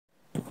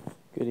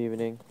Good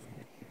evening.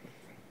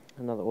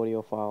 Another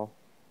audio file.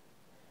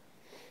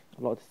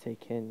 A lot to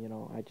take in,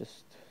 I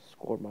just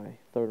scored my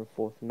third and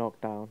fourth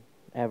knockdown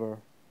ever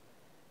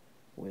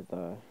with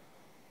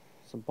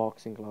some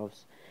boxing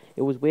gloves.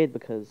 It was weird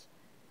because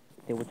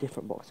they were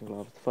different boxing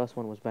gloves. The first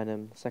one was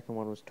Venom, the second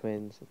one was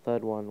Twins, the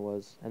third one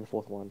was, and the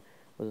fourth one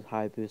was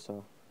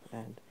Hayabusa.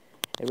 And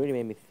it really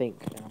made me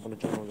think, and I'm going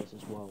to journal this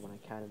as well when I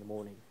can in the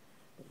morning,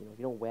 that, if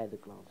you don't wear the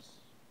gloves,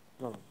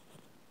 no,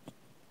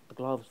 the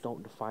gloves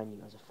don't define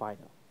you as a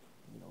fighter,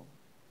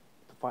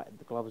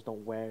 the gloves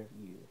don't wear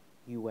you,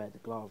 you wear the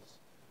gloves.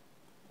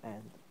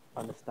 And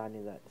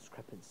understanding that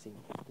discrepancy,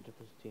 the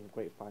difference between a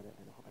great fighter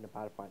and a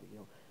bad fighter.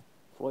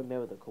 Floyd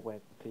Mayweather could wear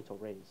Cleto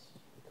Reyes,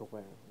 he could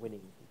wear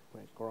Winning, he could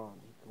wear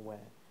Grant, he could wear,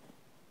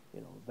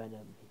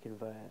 Venom, he could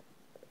wear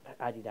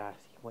Adidas,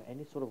 he could wear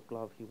any sort of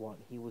glove he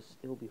wants. He will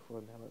still be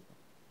Floyd Mayweather.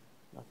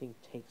 Nothing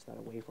takes that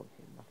away from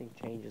him. Nothing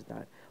changes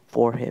that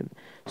for him.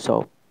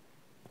 So,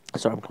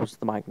 sorry, I'm close to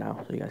the mic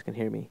now, so you guys can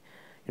hear me.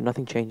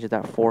 Nothing changes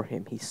that for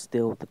him. He's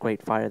still the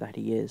great fighter that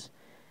he is.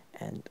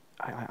 And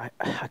I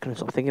couldn't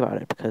stop thinking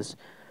about it because,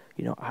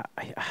 I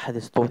had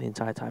this thought the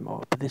entire time,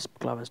 oh, but this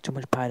glove has too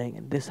much padding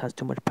and this has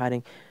too much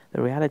padding.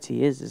 The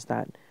reality is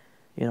that,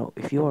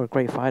 if you are a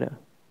great fighter,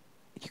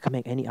 you can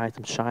make any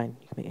item shine.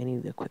 You can make any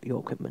of your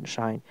equipment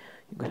shine.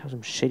 You can have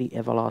some shitty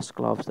Everlast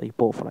gloves that you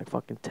bought for like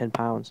fucking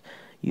 £10.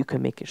 You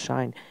can make it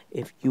shine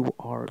if you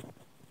are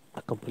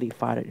a complete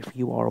fighter, if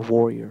you are a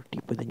warrior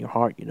deep within your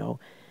heart,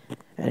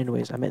 And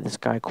anyways, I met this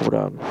guy called,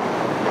 I'm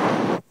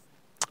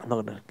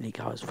not gonna leak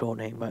out his full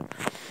name, but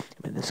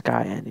I met this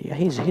guy, and yeah,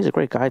 he's a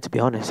great guy, to be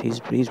honest. He's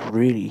a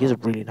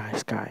really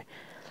nice guy.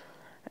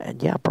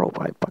 And yeah, bro,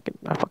 I fucking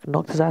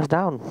knocked his ass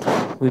down.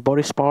 We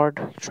body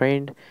sparred,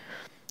 trained,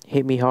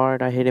 hit me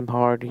hard, I hit him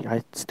hard.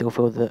 I still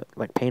feel the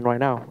pain right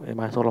now in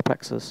my solar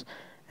plexus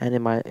and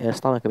in my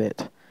stomach a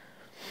bit.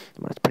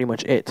 But that's pretty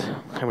much it.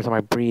 Every time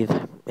I breathe,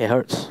 it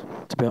hurts.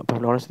 To be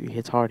perfectly honest with you, he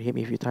hits hard. He hit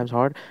me a few times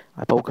hard.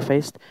 I poker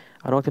faced.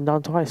 I knocked him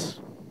down twice.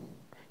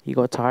 He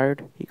got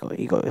tired. He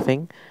got a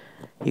thing.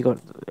 He got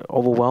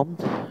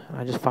overwhelmed.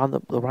 I just found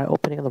the right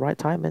opening at the right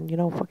time, and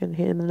fucking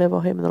hit him in the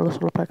liver, hit him in the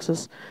solar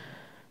plexus.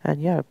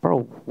 And yeah,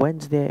 bro,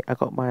 Wednesday I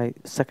got my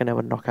second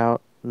ever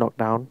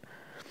knockdown.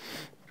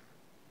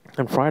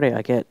 And Friday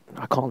I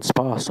can't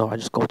spar, so I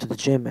just go to the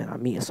gym and I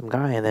meet some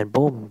guy, and then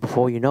boom,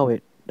 before you know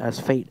it, as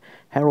fate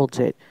heralds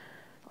it,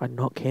 I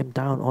knock him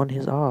down on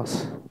his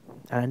ass.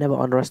 And I never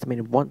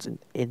underestimated once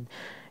in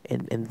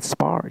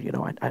spar,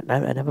 I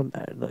never,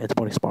 it's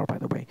body spar, by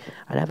the way.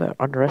 I never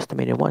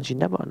underestimated once. You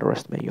never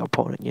underestimate your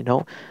opponent,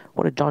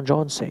 What did John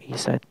Jones say? He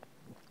said,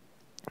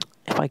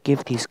 if I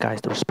give these guys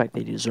the respect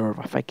they deserve,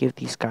 if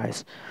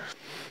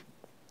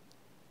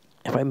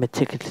I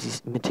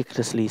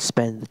meticulously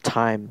spend the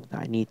time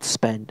that I need to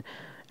spend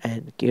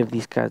and give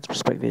these guys the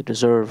respect they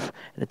deserve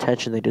and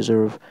attention they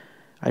deserve,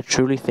 I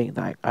truly think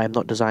that I am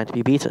not designed to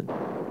be beaten.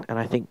 And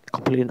I think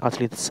completely and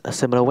utterly a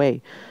similar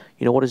way.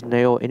 What does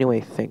Neo anyway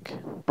think?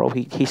 Bro,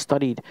 he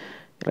studied,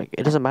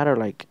 it doesn't matter,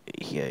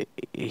 he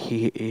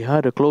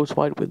had a close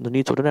fight with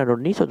Nito Donaire.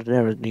 Nito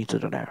Donaire is Nito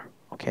Donaire,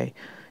 okay?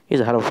 He's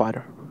a hell of a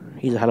fighter.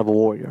 He's a hell of a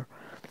warrior.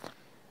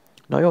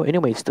 Neo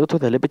anyway still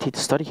took the liberty to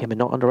study him and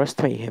not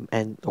underestimate him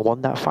and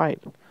won that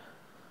fight.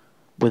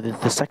 With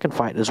the second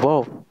fight as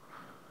well.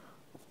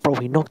 Bro,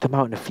 he knocked him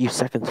out in a few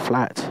seconds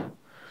flat.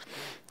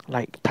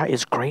 That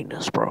is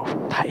greatness, bro.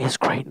 That is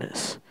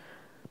greatness.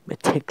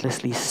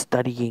 Meticulously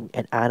studying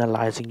and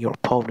analyzing your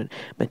opponent,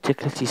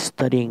 meticulously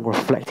studying,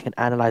 reflecting, and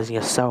analyzing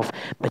yourself,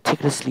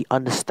 meticulously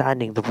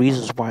understanding the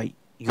reasons why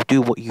you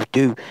do what you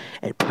do,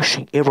 and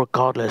pushing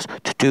irregardless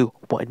to do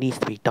what needs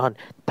to be done.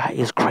 That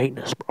is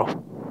greatness,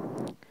 bro.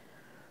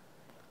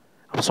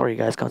 I'm sorry you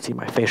guys can't see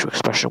my facial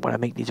expression when I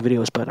make these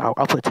videos, but I'll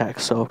put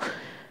text so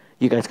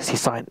you guys can see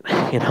sign,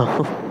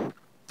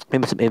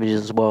 Maybe some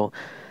images as well,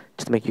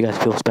 just to make you guys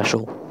feel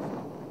special.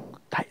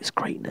 That is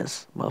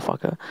greatness,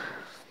 motherfucker.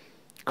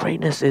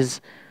 Greatness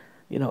is,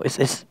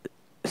 it's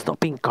not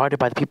being guarded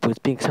by the people, it's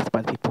being accepted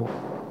by the people.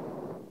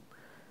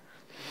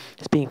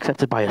 It's being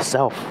accepted by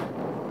yourself,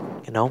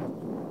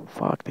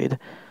 Fuck, dude.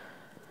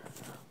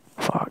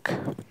 Fuck.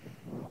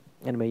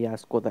 Anyway, yeah, I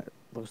scored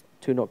those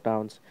 2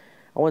 knockdowns.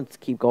 I wanted to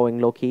keep going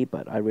low-key,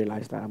 but I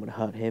realized that I'm going to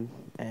hurt him,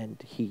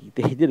 and he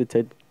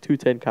did 2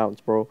 10 counts,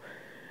 bro.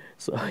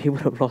 So he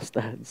would have lost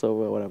that, so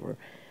whatever.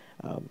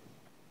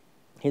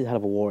 He's a hell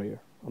of a warrior.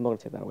 I'm not going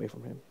to take that away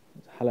from him.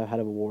 He's a hell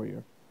of a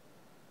warrior.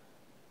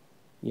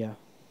 Yeah.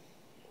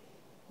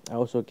 I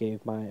also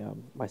gave my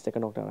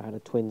second knockdown, I had a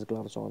Twins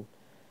gloves on.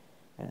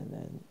 And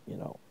then,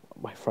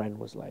 my friend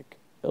was like,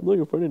 I'm not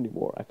your friend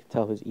anymore. I could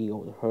tell his ego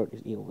was hurt,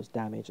 his ego was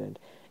damaged. And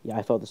yeah,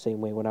 I felt the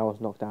same way when I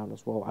was knocked down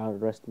as well. I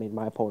underestimated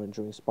my opponent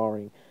during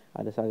sparring.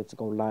 I decided to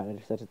go light. I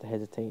decided to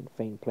hesitate,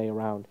 feint, play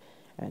around.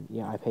 And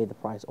yeah, I paid the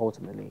price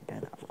ultimately.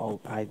 And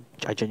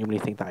I genuinely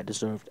think that I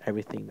deserved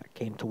everything that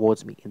came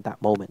towards me in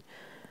that moment.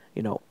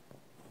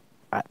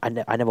 I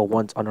never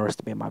once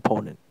underestimated my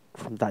opponent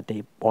from that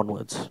day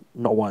onwards.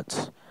 Not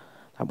once.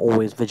 I'm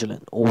always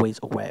vigilant, always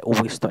aware,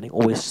 always studying,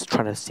 always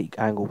trying to seek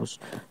angles,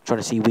 trying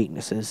to see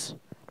weaknesses,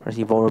 When I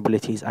see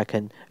vulnerabilities, I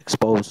can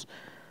expose.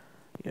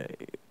 Yeah,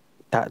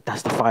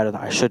 that's the fighter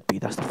that I should be.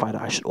 That's the fighter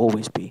I should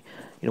always be.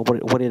 You know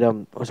what did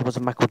was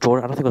it Michael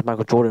Jordan? I don't think it was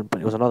Michael Jordan,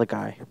 but it was another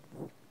guy,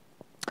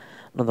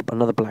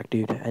 another black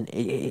dude. And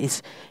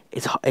it's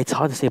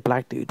hard to say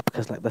black dude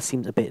because like that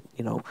seems a bit,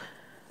 you know,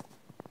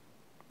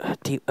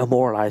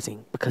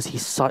 demoralizing, because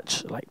he's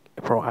such like,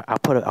 bro. I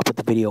put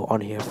the video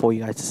on here for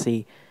you guys to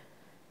see.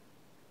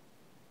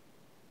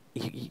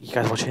 You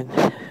guys watching?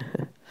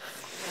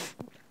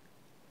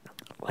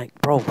 Like,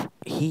 bro,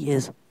 he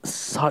is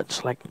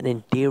such like an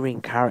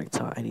endearing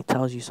character, and he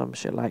tells you some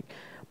shit like,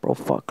 bro,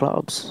 fuck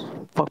clubs,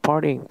 fuck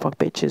partying, fuck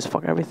bitches,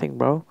 fuck everything,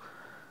 bro.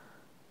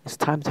 It's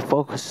time to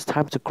focus. It's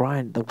time to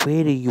grind. The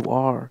way that you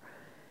are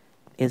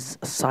is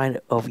a sign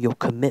of your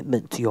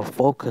commitment to your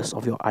focus,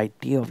 of your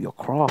idea, of your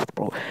craft,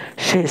 bro.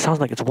 Shit, it sounds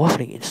like it's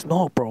waffling. It's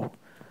not, bro.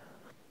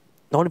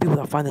 The only people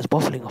that find this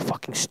waffling are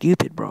fucking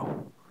stupid,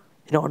 bro.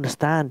 You don't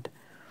understand.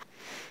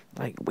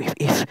 Like,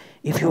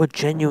 if you are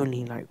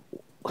genuinely like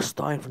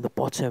starting from the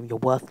bottom, you're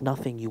worth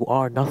nothing, you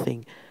are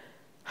nothing.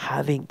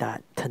 Having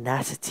that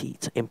tenacity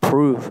to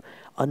improve,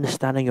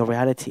 understanding your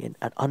reality,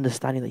 and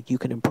understanding that you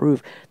can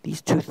improve,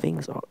 these two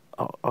things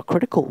are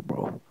critical,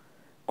 bro.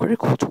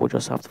 Critical towards your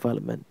self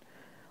development.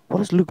 What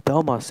does Luke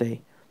Belmar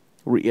say?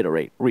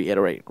 Reiterate,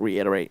 reiterate,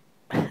 reiterate.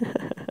 I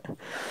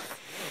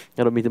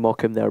don't mean to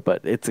mock him there,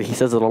 but he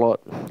says it a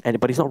lot,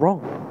 but he's not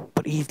wrong.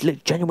 But he's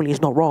genuinely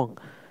is not wrong.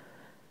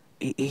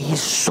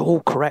 He's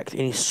so correct,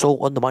 and he's so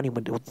on the money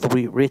when to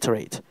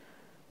reiterate.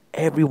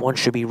 Everyone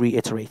should be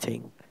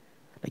reiterating.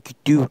 Like, you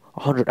do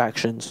 100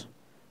 actions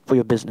for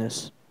your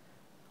business.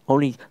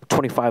 Only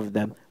 25 of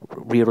them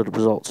yielded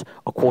results.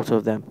 A quarter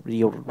of them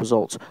yielded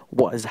results.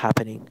 What is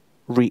happening?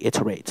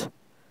 Reiterate.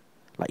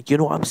 Like, you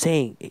know what I'm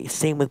saying? It's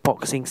same with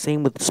boxing,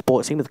 same with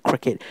sports, same with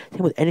cricket,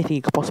 same with anything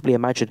you could possibly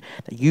imagine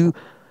that you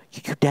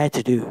dare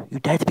to do. You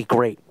dare to be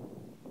great.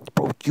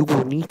 Bro, you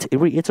will need to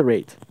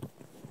reiterate.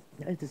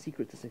 That is the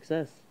secret to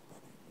success.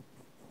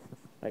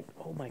 Like,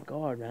 oh my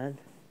god, man.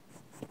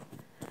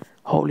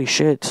 Holy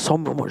shit, so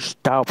much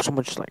doubt, so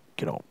much, like,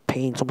 you know,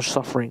 pain, so much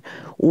suffering.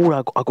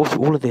 I go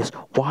through all of this.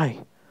 Why?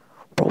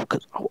 Bro,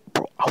 because I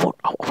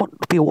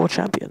want to be a world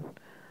champion.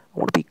 I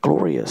want to be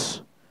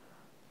glorious.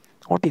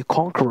 I want to be a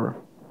conqueror.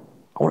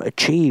 I want to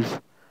achieve.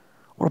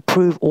 I want to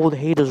prove all the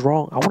haters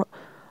wrong. I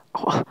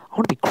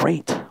want to be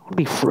great. I want to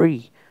be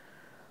free.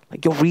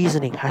 Like, your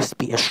reasoning has to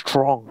be as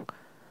strong.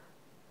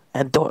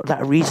 And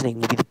that reasoning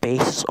will be the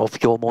basis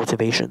of your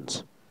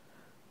motivations,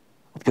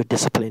 of your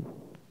discipline.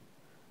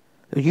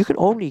 You can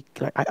only,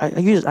 like, I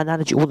use an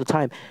analogy all the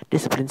time.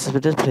 Discipline,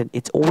 discipline, discipline.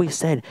 It's always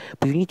said,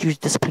 but you need to use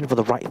discipline for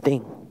the right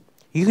thing.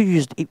 You could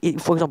use,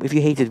 for example, if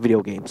you hated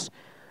video games,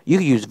 you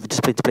could use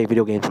discipline to play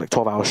video games for like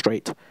 12 hours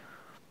straight.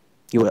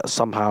 You will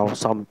somehow,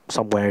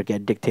 somewhere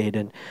get addicted,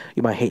 and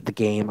you might hate the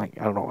game. Like,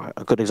 I don't know,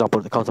 a good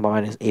example that comes to my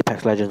mind is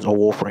Apex Legends or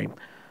Warframe.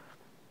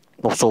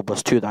 Or Soul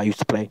Burst 2 that I used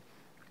to play.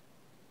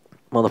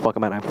 Motherfucker,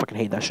 man, I fucking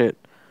hate that shit.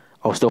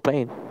 I was still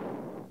playing.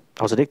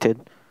 I was addicted.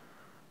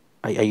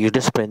 I used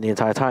discipline the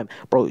entire time.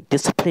 Bro,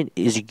 discipline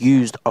is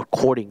used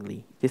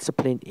accordingly.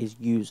 Discipline is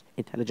used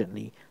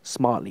intelligently,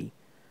 smartly.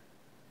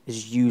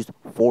 Is used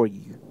for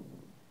you.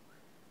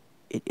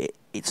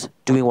 It's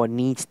doing what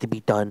needs to be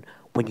done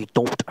when you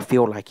don't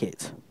feel like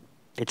it.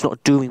 It's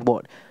not doing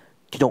what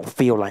you don't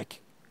feel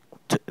like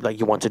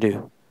you want to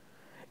do.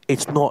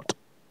 It's not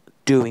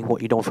doing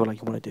what you don't feel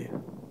like you want to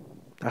do.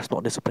 That's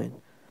not discipline.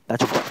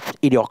 That's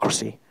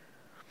idiocracy.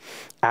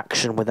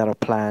 Action without a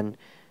plan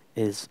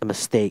is a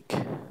mistake.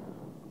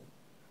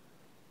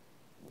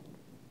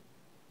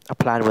 A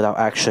plan without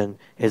action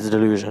is a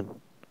delusion.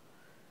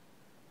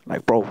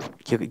 Like, bro,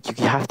 you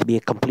have to be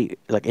a complete,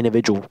 like,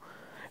 individual.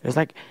 It's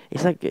like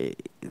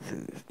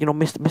you know,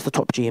 Mr.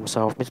 Top G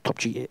himself, Mr. Top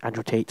G,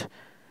 Andrew Tate.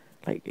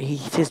 Like, he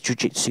says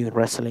jiu-jitsu and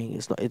wrestling.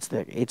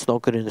 It's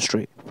not good in the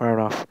street. Fair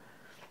enough.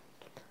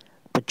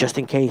 But just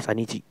in case I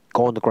need to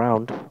go on the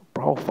ground,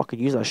 bro, I'll fucking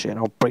use that shit and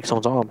I'll break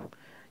someone's arm.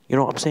 You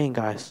know what I'm saying,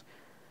 guys?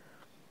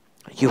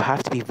 You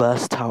have to be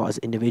versatile as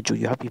an individual.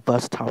 You have to be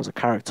versatile as a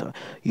character.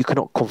 You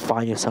cannot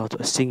confine yourself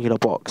to a singular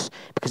box.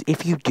 Because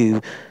if you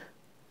do,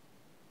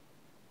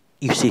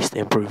 you cease to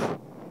improve.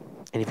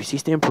 And if you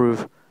cease to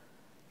improve,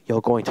 you're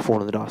going to fall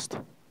in the dust.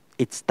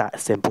 It's that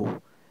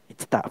simple.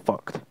 It's that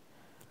fucked.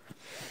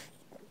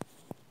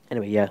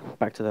 Anyway, yeah,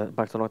 back to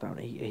lockdown.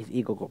 His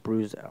ego got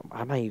bruised.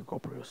 My ego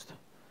got bruised.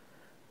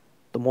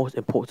 The most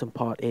important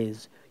part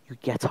is you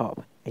get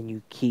up and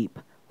you keep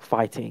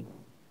fighting.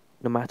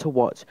 No matter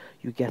what,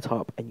 you get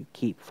up and you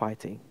keep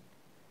fighting.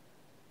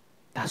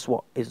 That is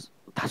what.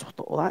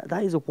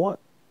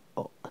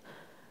 Oh.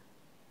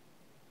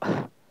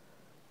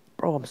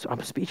 Bro,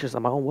 I'm speechless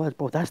at my own words,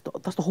 bro. That's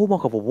the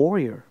hallmark of a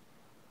warrior.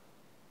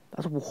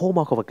 That's the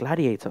hallmark of a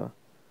gladiator.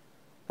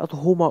 That's the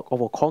hallmark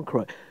of a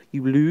conqueror.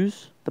 You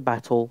lose the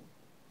battle,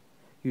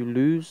 you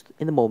lose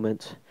in the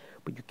moment,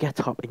 but you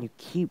get up and you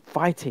keep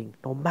fighting,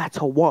 no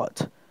matter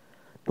what.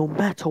 No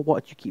matter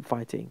what, you keep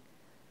fighting.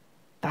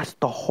 That's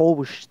the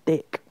whole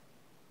shtick.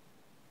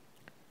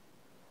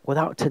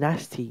 Without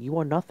tenacity, you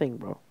are nothing,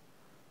 bro.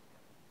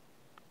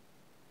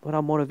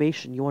 Without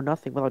motivation, you are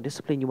nothing. Without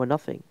discipline, you are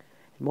nothing.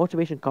 And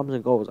motivation comes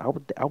and goes. I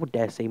would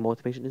dare say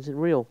motivation isn't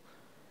real.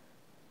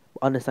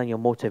 Understand your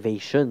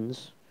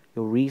motivations,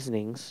 your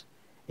reasonings,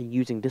 and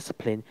using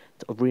discipline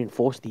to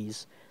reinforce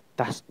these.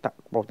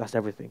 Bro. That's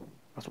everything.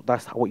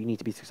 That's what you need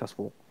to be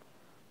successful.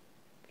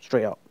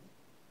 Straight up.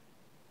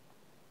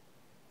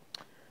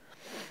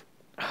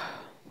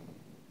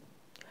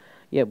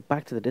 Yeah,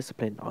 back to the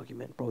discipline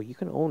argument, bro. You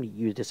can only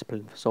use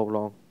discipline for so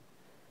long.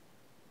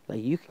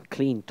 Like, you can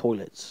clean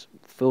toilets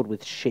filled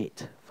with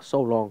shit for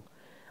so long,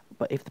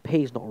 but if the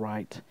pay is not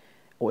right,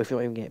 or if you're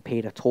not even getting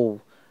paid at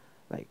all,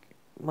 like,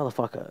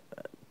 motherfucker,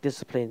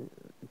 discipline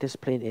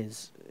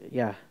is,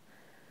 yeah,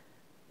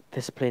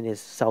 discipline is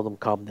seldom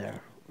come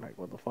there. Like,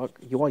 what the fuck?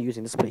 You are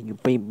using discipline. You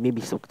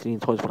maybe still cleaning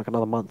toilets for like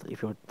another month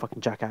if you're a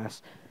fucking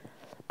jackass.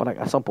 But like,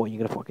 at some point,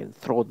 you're gonna fucking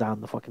throw down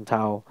the fucking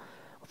towel,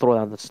 throw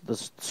down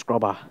the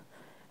scrubber,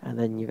 and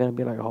then you're gonna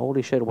be like,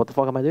 holy shit, what the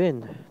fuck am I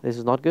doing? This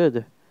is not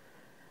good.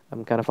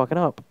 I'm kind of fucking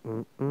up.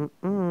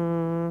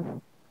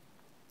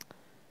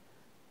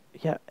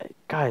 Yeah,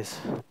 guys,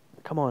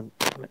 come on.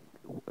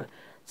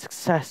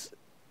 Success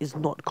is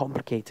not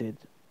complicated.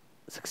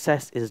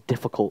 Success is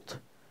difficult.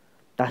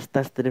 That's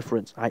the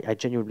difference. I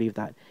genuinely believe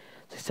that.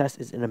 Success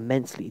is an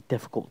immensely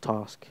difficult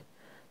task.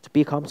 To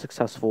become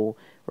successful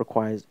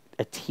requires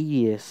a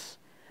tedious,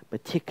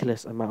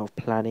 meticulous amount of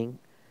planning,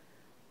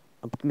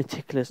 a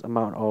meticulous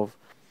amount of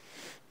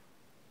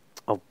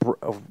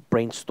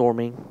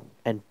brainstorming,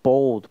 and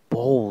bold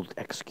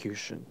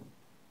execution.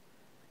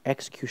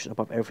 Execution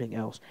above everything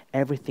else.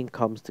 Everything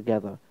comes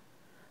together.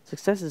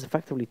 Success is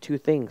effectively two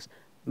things: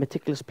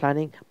 meticulous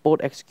planning,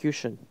 bold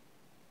execution.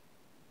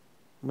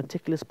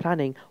 Meticulous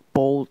planning,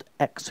 bold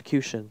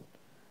execution.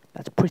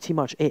 That's pretty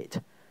much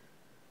it.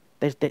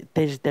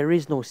 There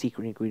is no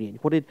secret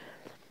ingredient. What did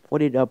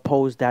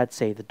Poe's dad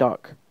say? The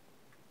duck.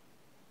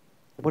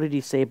 What did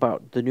he say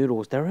about the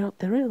noodles? There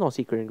is no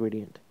secret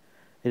ingredient.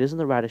 It isn't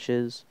the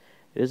radishes.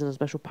 It isn't a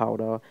special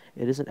powder.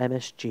 It isn't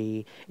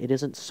MSG. It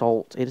isn't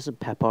salt. It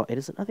isn't pepper. It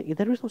isn't nothing.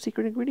 There is no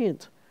secret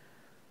ingredient.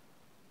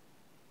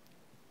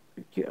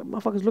 You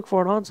motherfuckers look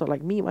for an answer.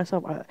 Like me,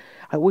 myself, I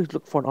always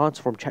look for an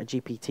answer from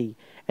ChatGPT.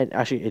 And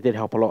actually, it did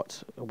help a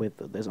lot with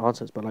those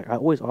answers. But like, I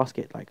always ask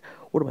it, like,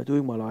 what am I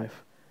doing in my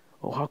life?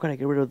 Or how can I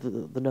get rid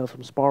of the nerves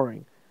from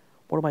sparring?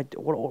 What am I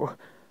or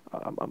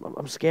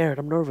I'm scared.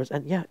 I'm nervous.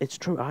 And yeah, it's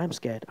true. I am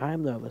scared. I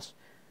am nervous.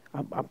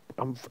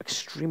 I'm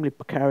extremely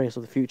precarious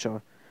of the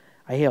future.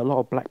 I hear a lot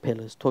of black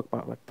pillers talk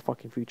about like the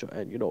fucking future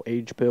and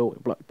age pill,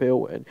 black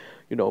pill, and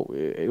it's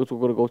all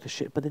gonna go to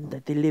shit. But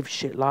then they live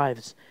shit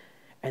lives,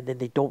 and then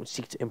they don't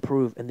seek to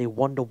improve, and they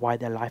wonder why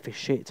their life is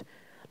shit.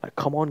 Like,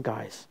 come on,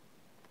 guys.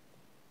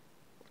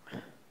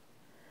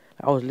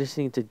 I was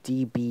listening to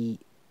dbdr,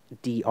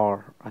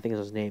 I think is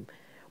his name.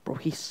 Bro,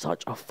 he's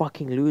such a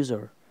fucking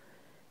loser.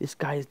 This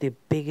guy is the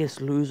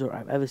biggest loser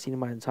I've ever seen in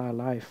my entire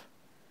life.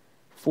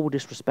 Full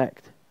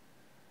disrespect.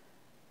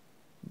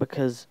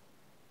 Because,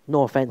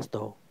 no offense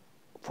though,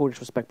 full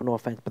disrespect but no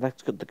offense, but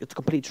it's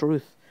complete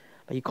truth.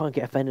 Like, you can't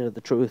get offended at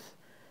the truth.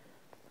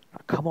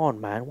 Like, come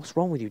on, man, what's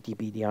wrong with you,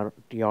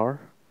 dbdr?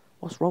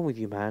 What's wrong with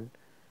you, man?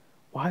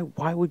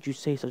 Why would you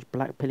say such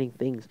black-pilling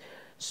things,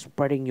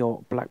 spreading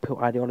your black pill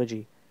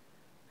ideology?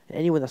 And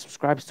anyone that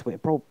subscribes to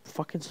it, bro,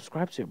 fucking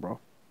subscribe to it, bro.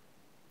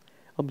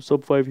 I'm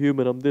sub 5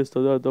 human, I'm this,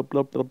 blah, blah,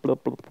 blah, blah, blah,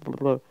 blah,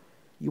 blah.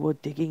 You are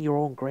digging your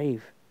own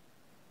grave.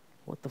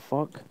 What the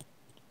fuck?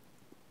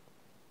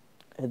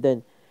 And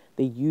then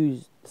they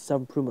use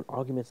self-improvement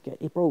arguments.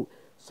 Bro,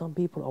 some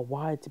people are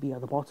wired to be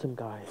at the bottom,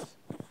 guys.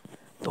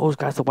 Those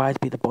guys are wired to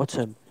be at the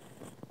bottom.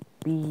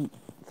 Be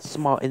a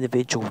smart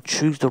individual.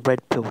 Choose the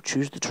red pill.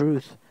 Choose the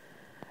truth.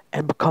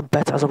 And become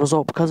better as a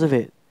result because of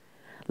it.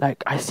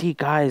 Like, I see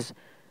guys,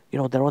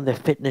 they're on their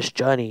fitness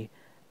journey,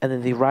 and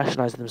then they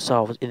rationalize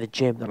themselves in the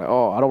gym. They're like,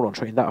 oh, I don't want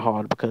to train that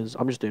hard because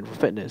I'm just doing it for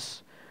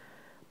fitness.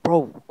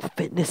 Bro,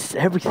 fitness is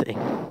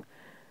everything.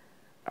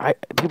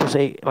 People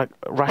say, like,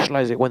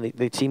 rationalize it when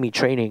they see me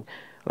training,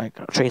 like,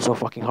 I train so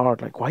fucking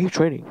hard. Like, why are you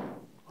training?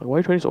 Like, why are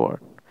you training so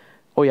hard?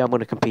 Oh yeah, I'm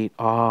gonna compete.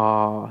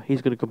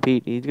 He's gonna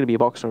compete. He's gonna be a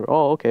boxer.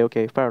 Oh,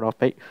 okay, fair enough,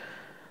 mate.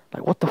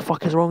 Like, what the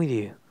fuck is wrong with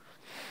you?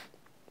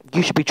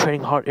 You should be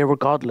training hard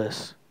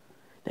irregardless.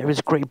 There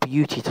is great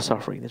beauty to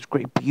suffering. There's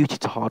great beauty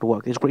to hard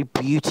work. There's great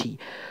beauty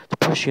to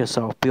pushing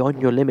yourself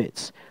beyond your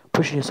limits.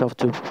 Pushing yourself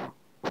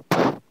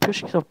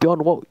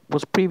beyond what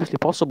was previously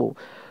possible.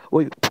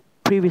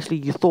 Previously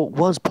you thought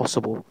was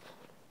possible.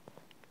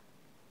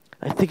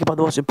 And think about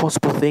the most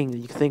impossible thing that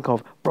you can think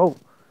of. Bro,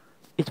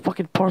 it's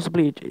fucking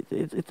possibly,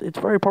 it's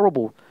very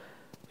probable.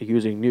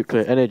 Using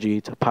nuclear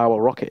energy to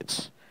power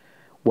rockets.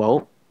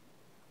 Well,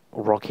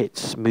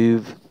 rockets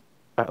have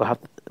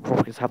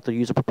to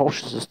use a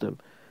propulsion system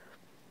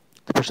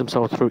to push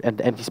themselves through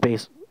the empty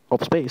space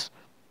of space.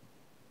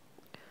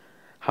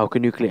 How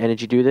can nuclear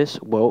energy do this?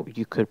 Well,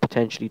 you could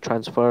potentially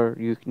transfer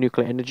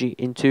nuclear energy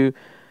into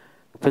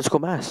physical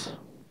mass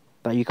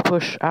that you could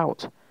push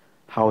out.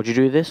 How would you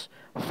do this?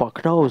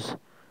 Fuck knows.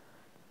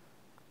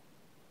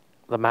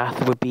 The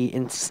math would be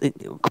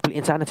complete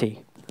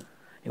insanity.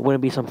 It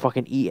wouldn't be some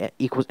fucking E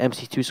equals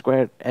MC2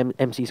 squared,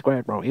 MC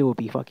squared, bro. It would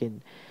be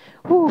fucking,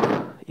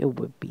 whew, it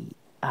would be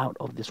out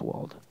of this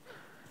world.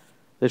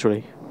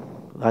 Literally.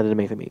 I didn't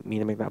mean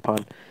to make that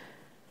pun.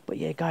 But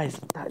yeah, guys,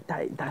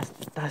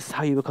 that's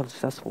how you become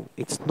successful.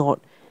 It's not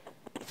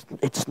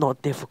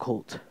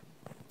difficult.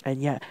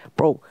 And yeah,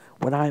 bro,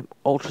 when I'm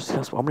ultra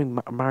successful, I'm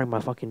gonna marry my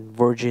fucking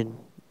virgin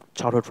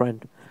childhood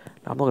friend.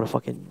 I'm not gonna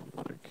fucking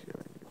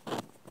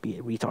be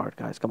a retard,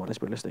 guys. Come on, let's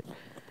be realistic. I'm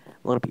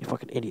not gonna be a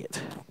fucking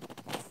idiot.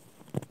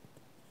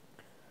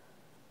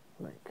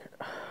 Like,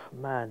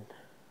 man,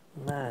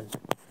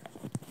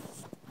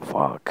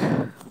 fuck.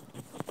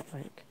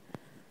 Like,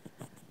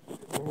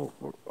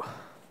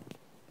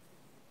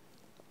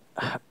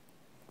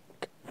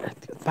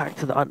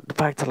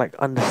 back to like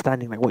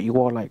understanding like what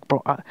you are like,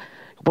 bro.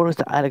 What is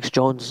the Alex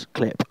Jones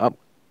clip? I'm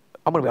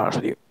gonna be honest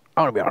with you.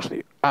 I'm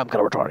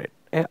kind of retarded.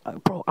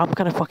 Bro, I'm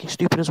kind of fucking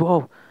stupid as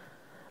well.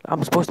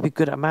 I'm supposed to be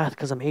good at math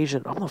because I'm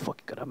Asian. I'm not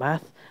fucking good at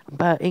math. I'm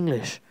bad at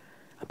English.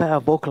 I'm bad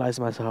at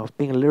vocalizing myself,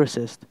 being a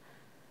lyricist.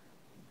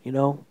 You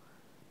know,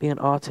 being an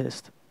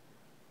artist.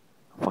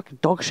 I'm fucking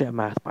dog shit at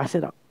math.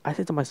 But I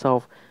said to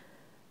myself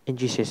in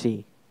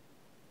GCSE,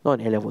 not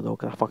in A level though,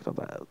 because I fucked up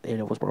that A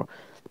levels, bro.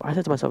 But I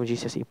said to myself in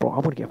GCSE, bro, I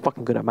want to get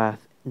fucking good at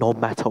math, no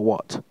matter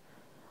what,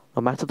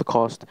 no matter the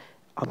cost.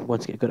 I'm going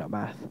to get good at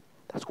math.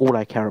 That's all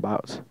I care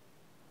about.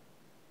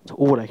 That's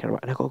all I care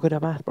about. And I got good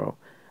at math, bro.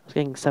 I was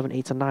getting 7,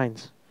 8s, and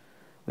 9s,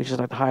 which is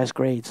like the highest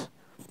grades.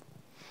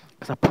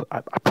 Because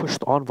I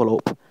pushed the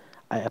envelope,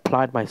 I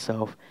applied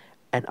myself,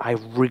 and I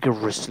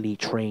rigorously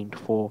trained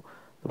for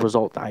the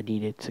result that I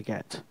needed to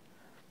get.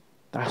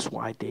 That's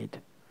what I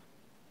did.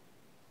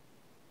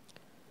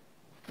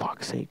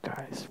 Fuck's sake,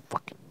 guys.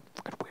 Fucking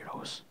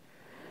weirdos.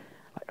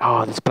 Like,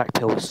 oh, this black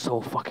pill was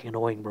so fucking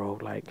annoying, bro.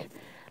 Like,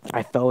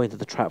 I fell into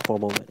the trap for a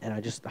moment, and I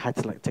just had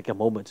to like take a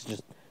moment to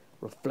just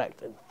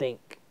reflect and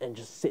think and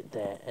just sit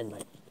there and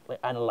like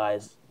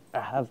analyze.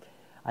 I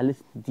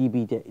listen to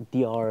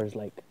dbdrs,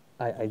 like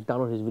I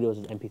download his videos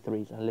as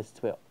MP3s and I listen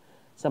to it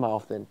semi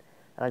often,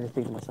 and I just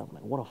think to myself,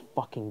 like, what a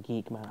fucking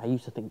geek, man. I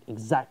used to think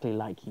exactly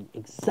like you.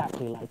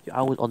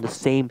 I was on the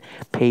same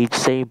page,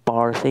 same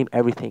bar, same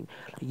everything.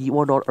 Like, you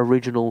are not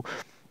original.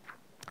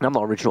 And I'm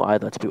not original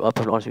either, to be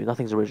open honest with you.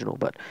 Nothing's original,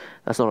 but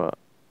that's not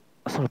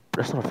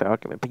a fair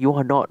argument. But you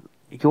are not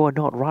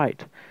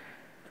right.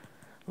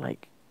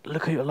 Like,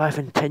 look at your life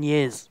in 10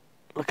 years.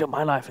 Look at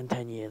my life in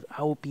 10 years.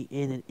 I will be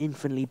in an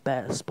infinitely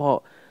better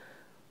spot.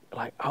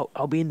 Like,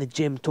 I'll be in the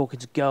gym talking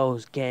to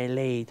girls, getting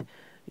laid,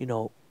 you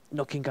know,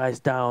 knocking guys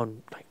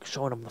down, like,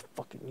 showing them the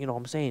fucking, you know what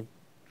I'm saying?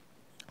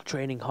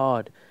 Training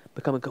hard,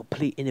 becoming a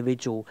complete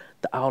individual,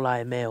 the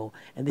outlier male.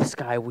 And this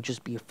guy would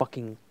just be a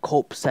fucking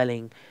cope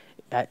selling,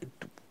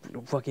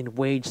 fucking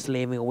wage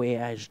slaving away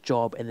at his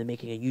job, and then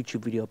making a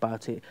YouTube video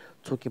about it,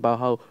 talking about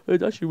how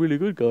it's actually really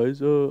good,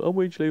 guys. I'm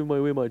wage slaving my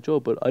way my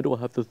job, but I don't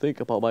have to think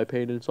about my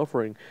pain and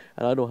suffering,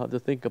 and I don't have to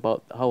think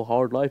about how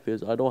hard life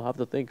is. I don't have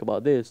to think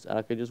about this, and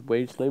I can just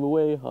wage slave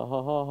away. Ha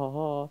ha ha ha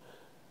ha.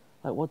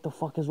 Like, what the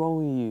fuck is wrong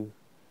with you?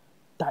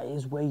 That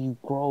is where you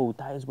grow.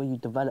 That is where you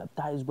develop.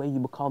 That is where you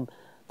become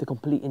the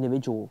complete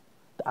individual,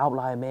 the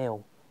outlier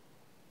male.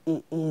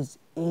 It is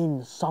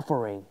in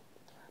suffering.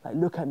 Like,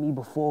 look at me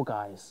before,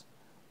 guys.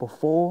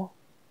 Before,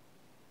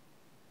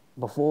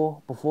 and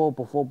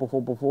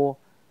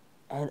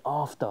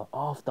after.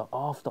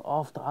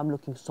 I'm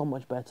looking so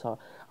much better.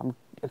 I'm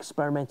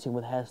experimenting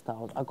with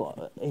hairstyles. I got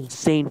an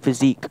insane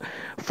physique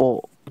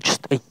for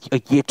just a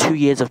year, 2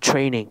 years of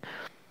training.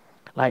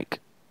 Like,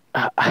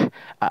 I'll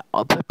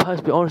be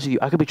honest with you,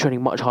 I could be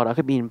training much harder. I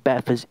could be in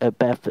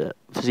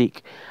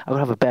physique. I could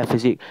have a bare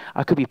physique.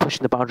 I could be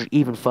pushing the boundary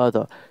even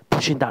further,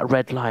 pushing that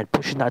red line,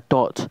 pushing that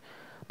dot,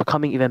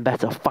 becoming even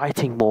better,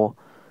 fighting more.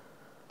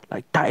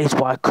 Like, that is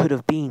what I could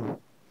have been.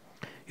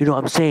 You know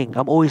what I'm saying?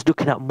 I'm always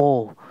looking at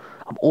more.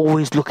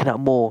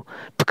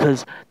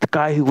 Because the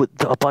guy who with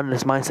the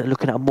abundance mindset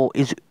looking at more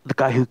is the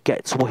guy who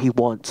gets what he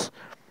wants.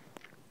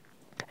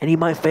 And he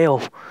might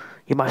fail.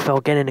 He might fail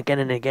again and again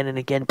and again and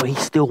again, but he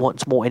still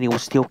wants more, and he will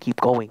still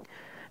keep going.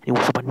 And he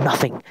wants about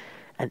nothing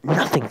and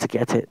nothing to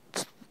get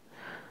it.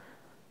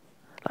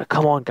 Like,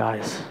 come on,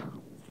 guys.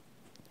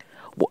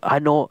 I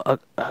know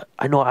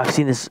I've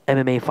seen this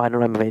MMA fighter,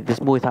 this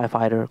Muay Thai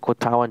fighter called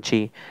Taiwan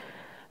Chi.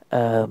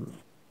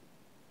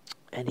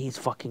 And he's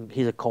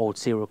a cold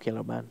serial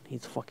killer, man.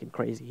 He's fucking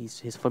crazy.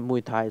 His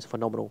Muay Thai is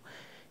phenomenal.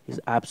 He's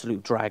an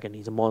absolute dragon.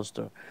 He's a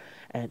monster.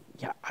 And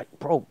yeah,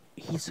 bro,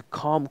 he's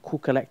calm, cool,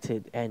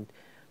 collected. And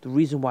the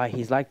reason why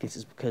he's like this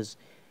is because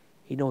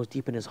he knows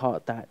deep in his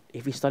heart that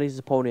if he studies his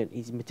opponent,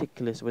 he's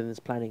meticulous within his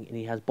planning, and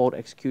he has bold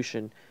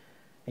execution,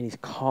 and he's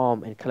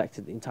calm and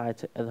collected the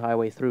entire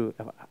way through.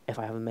 If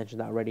I haven't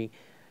mentioned that already,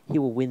 he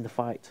will win the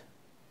fight.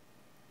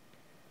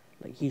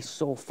 Like, he's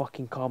so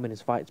fucking calm in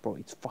his fights, bro.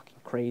 It's fucking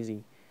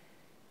crazy,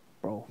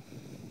 bro.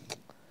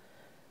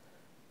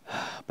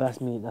 But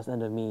that's me. That's the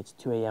end of me. It's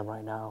 2 a.m.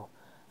 right now.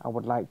 I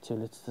would like to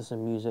listen to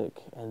some music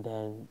and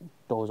then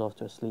doze off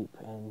to sleep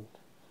and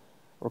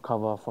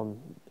recover from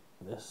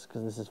this,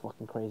 because this is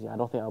fucking crazy. I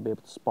don't think I'll be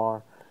able to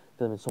spar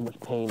because I'm in so much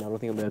pain. I don't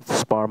think I'm gonna be able to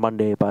spar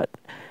Monday, but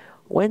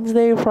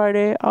Wednesday,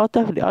 Friday, I'll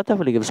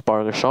definitely give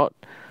sparring a shot.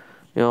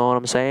 You know what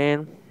I'm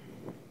saying?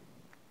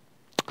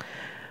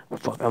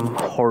 Fuck, I'm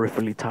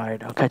horrifically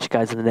tired. I'll catch you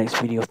guys in the next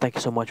video. Thank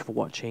you so much for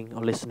watching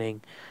or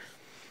listening,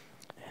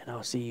 and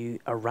I'll see you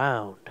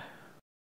around.